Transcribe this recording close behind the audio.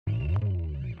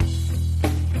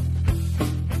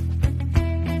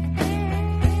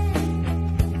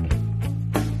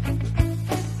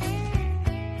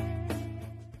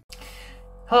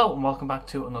Hello and welcome back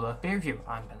to another beer review.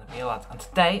 I'm Ben the Beer Lad, and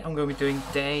today I'm going to be doing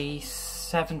day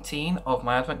 17 of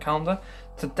my advent calendar.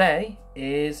 Today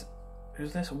is,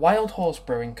 who's this? Wild Horse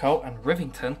Brewing Co. and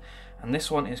Rivington, and this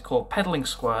one is called Peddling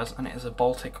Squares, and it is a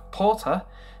Baltic Porter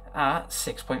at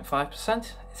 6.5%.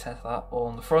 It says that all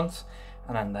on the front,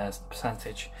 and then there's the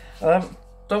percentage.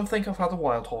 Don't think I've had a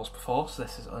Wild Horse before, so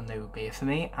this is a new beer for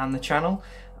me and the channel.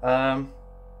 I'm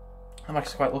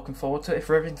actually quite looking forward to it if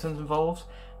Rivington's involved.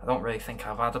 I don't really think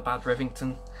I've had a bad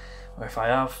Rivington, or if I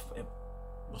have, it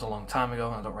was a long time ago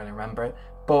and I don't really remember it.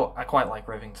 But I quite like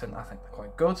Rivington, I think they're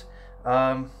quite good.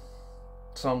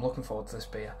 So I'm looking forward to this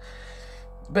beer.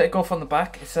 A bit of guff on the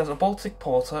back. It says a Baltic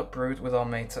Porter brewed with our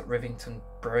mates at Rivington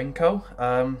Brewing Co.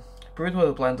 Brewed with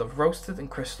a blend of roasted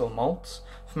and crystal malts,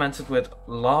 fermented with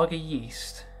lager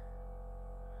yeast,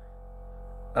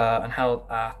 and held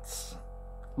at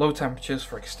low temperatures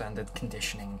for extended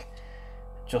conditioning.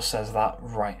 Just says that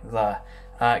right there.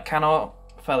 Can art,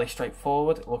 fairly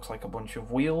straightforward. It looks like a bunch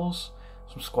of wheels,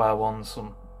 some square ones,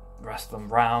 some rest of them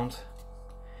round.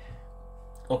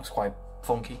 Looks quite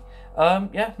funky.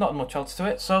 Yeah, not much else to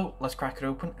it, so let's crack it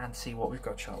open and see what we've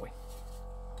got, shall we?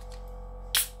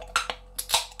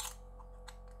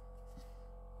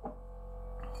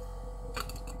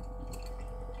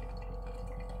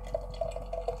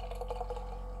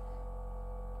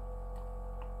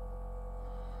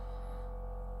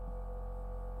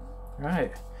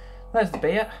 Right, there's the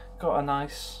beer. Got a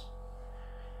nice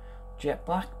jet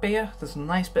black beer. There's a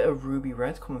nice bit of ruby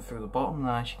red coming through the bottom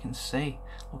there, as you can see.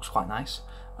 Looks quite nice.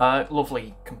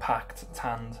 Lovely, compact,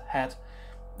 tanned head.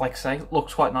 Like I say,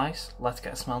 looks quite nice. Let's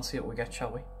get a smell and see what we get, shall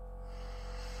we?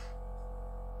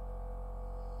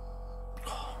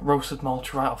 Roasted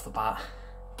malt right off the bat.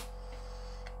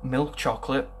 Milk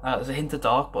chocolate. There's a hint of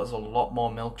dark, but there's a lot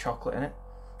more milk chocolate in it.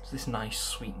 There's this nice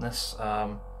sweetness.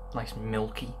 Nice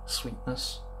milky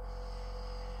sweetness.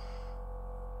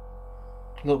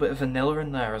 A little bit of vanilla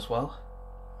in there as well.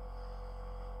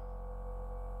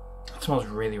 It smells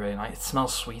really, really nice. It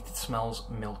smells sweet, it smells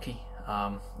milky.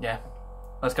 Yeah,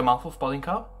 let's get a mouthful of boiling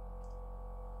carb.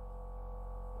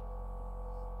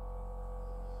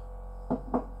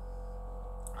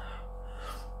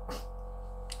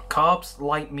 Carbs,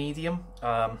 light medium.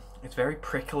 It's very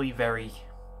prickly,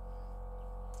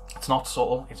 it's not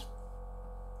subtle, it's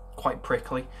quite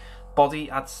prickly.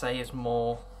 Body, I'd say, is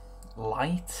more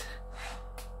light.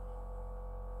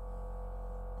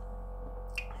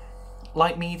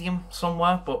 Light medium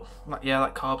somewhere, but yeah,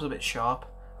 that carb's a bit sharp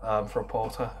for a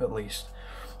porter at least.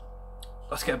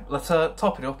 Let's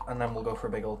top it up and then we'll go for a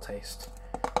big old taste.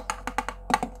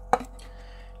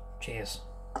 Cheers.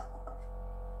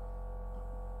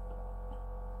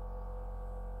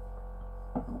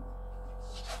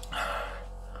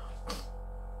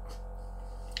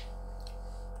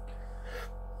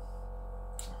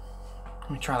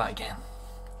 Let me try that again.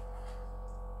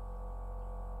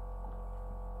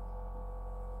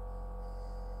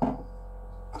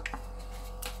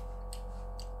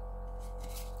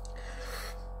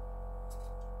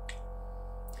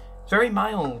 Very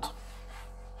mild.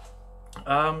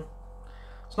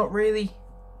 It's not really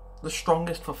the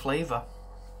strongest for flavour.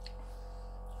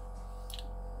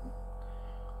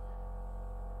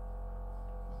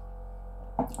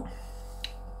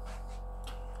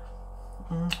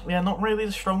 Yeah, not really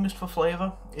the strongest for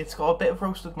flavour. It's got a bit of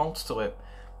roasted malts to it,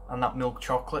 and that milk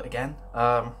chocolate again.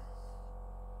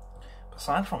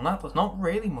 Aside from that, there's not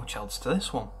really much else to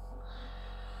this one.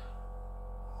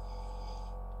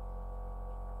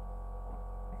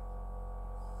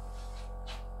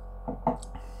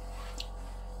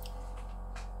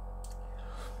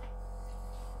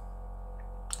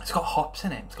 It's got hops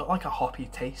in it. It's got like a hoppy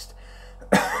taste.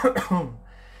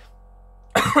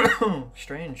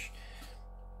 Strange.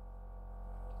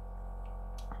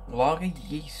 Lager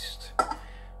yeast. I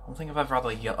don't think I've ever had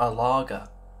a lager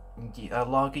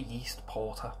yeast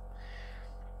porter.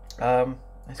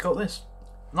 It's got this,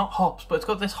 not hops, but it's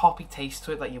got this hoppy taste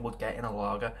to it that you would get in a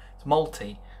lager. It's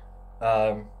malty.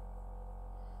 Pardon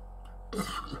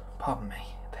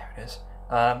me. There it is.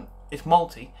 It's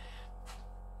malty,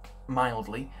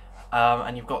 mildly,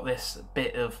 and you've got this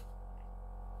bit of,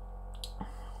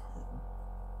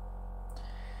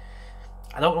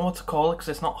 I don't know what to call it because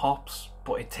it's not hops,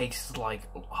 but it tastes like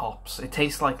hops. It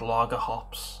tastes like lager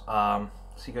hops. So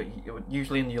you got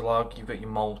usually in your lager you've got your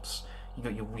malts, you've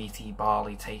got your wheaty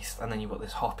barley taste, and then you've got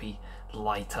this hoppy,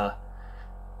 lighter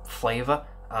flavour.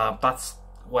 That's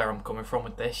where I'm coming from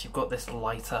with this. You've got this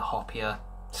lighter, hoppier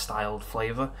styled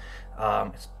flavour.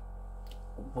 It's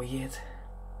weird.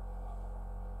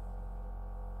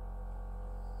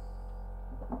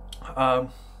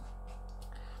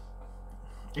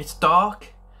 It's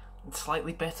dark, it's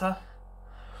slightly bitter.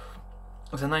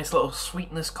 There's a nice little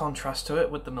sweetness contrast to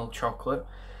it with the milk chocolate.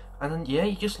 And then, yeah,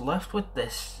 you're just left with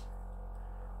this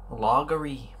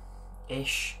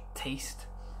lagery-ish taste.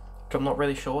 I'm not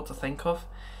really sure what to think of.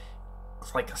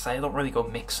 It's like I say, I don't really go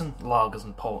mixing lagers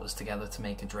and porters together to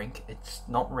make a drink. It's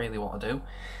not really what I do.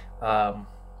 I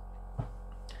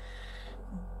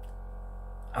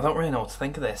don't really know what to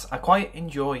think of this. I quite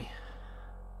enjoy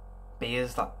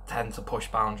beers that tend to push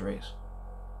boundaries.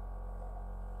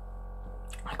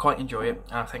 I quite enjoy it.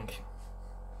 I think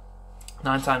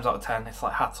 9 times out of 10, it's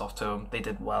like hats off to them. They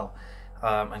did well,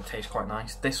 and tastes quite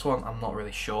nice. This one, I'm not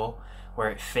really sure where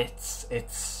it fits.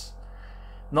 It's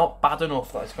not bad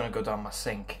enough that it's going to go down my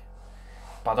sink,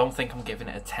 but I don't think I'm giving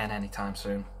it a 10 anytime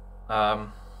soon.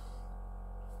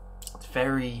 It's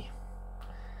very,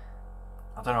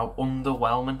 I don't know,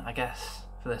 underwhelming, I guess,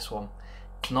 for this one.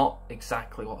 It's not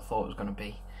exactly what I thought it was going to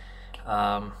be.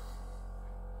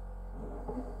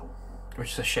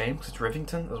 Which is a shame, because it's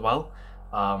Rivington as well.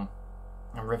 And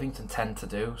Rivington tend to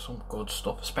do some good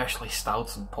stuff, especially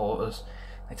stouts and porters.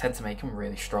 They tend to make them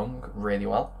really strong, really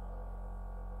well.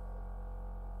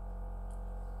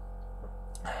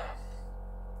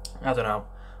 I don't know.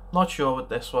 Not sure with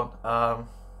this one. I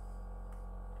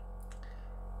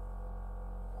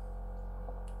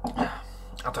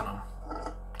don't know.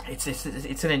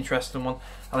 It's an interesting one.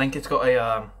 I think it's got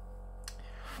a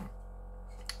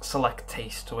select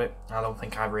taste to it. I don't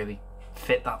think I really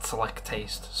fit that select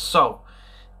taste. So,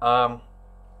 I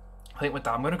think with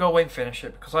that, I'm going to go away and finish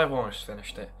it because I've almost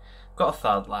finished it. I've got a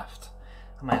third left.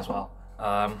 I may as well.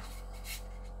 But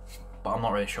I'm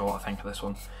not really sure what I think of this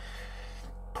one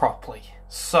properly.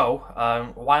 So,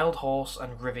 Wild Horse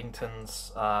and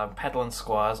Rivington's Peddling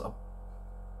Squares, a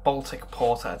Baltic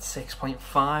Porter at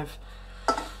 6.5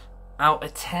 out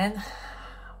of 10. I'm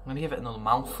going to give it another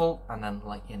mouthful and then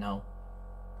let you know.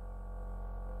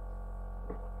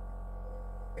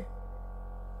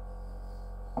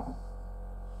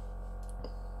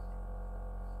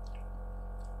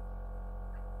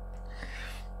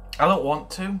 I don't want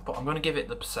to, but I'm going to give it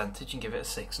the percentage and give it a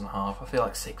 6.5. I feel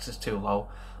like 6 is too low,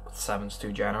 but 7's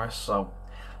too generous, so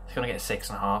it's going to get a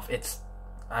 6.5. It's,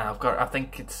 I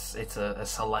think it's a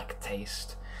select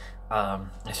taste.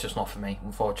 It's just not for me,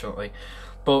 unfortunately.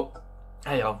 But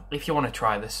hey, yo, if you want to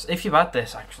try this, if you've had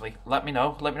this, actually, let me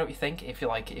know. Let me know what you think. If you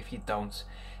like it, if you don't.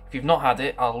 If you've not had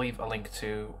it, I'll leave a link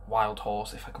to Wild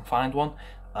Horse if I can find one.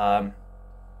 I'll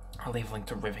leave a link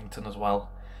to Rivington as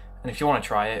well. And if you want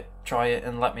to try it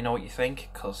and let me know what you think,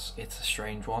 because it's a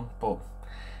strange one. But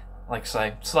like I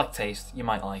say, select taste. You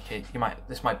might like it.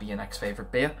 This might be your next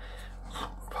favourite beer.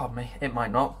 Pardon me. It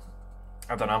might not.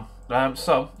 I don't know.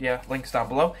 So yeah, links down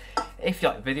below. If you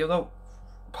like the video though,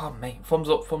 pardon me, thumbs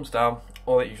up, thumbs down,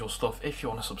 all that usual stuff. If you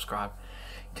want to subscribe,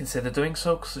 consider doing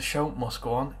so, because the show must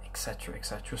go on, etc.,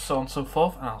 etc., so on and so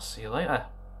forth. And I'll see you later.